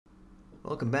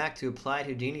Welcome back to Applied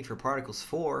Houdini for Particles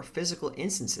 4, Physical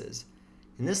Instances.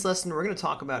 In this lesson, we're going to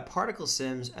talk about particle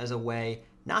sims as a way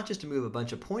not just to move a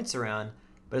bunch of points around,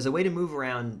 but as a way to move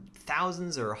around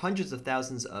thousands or hundreds of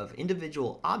thousands of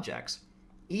individual objects,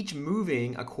 each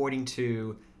moving according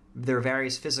to their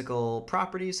various physical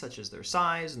properties, such as their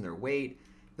size and their weight.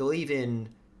 They'll even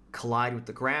collide with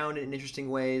the ground in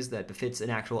interesting ways that befits an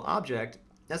actual object,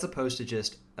 as opposed to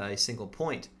just a single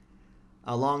point.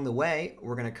 Along the way,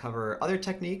 we're going to cover other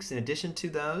techniques in addition to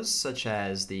those, such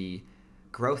as the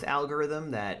growth algorithm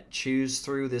that chews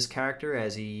through this character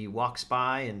as he walks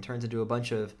by and turns into a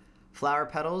bunch of flower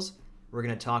petals. We're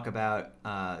going to talk about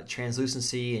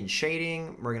translucency and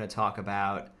shading. We're going to talk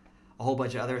about a whole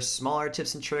bunch of other smaller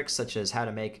tips and tricks, such as how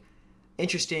to make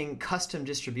interesting custom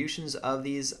distributions of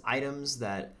these items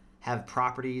that have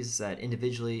properties that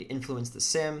individually influence the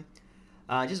sim.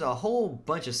 Just a whole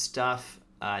bunch of stuff.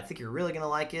 I think you're really going to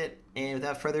like it. And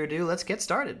without further ado, let's get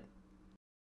started.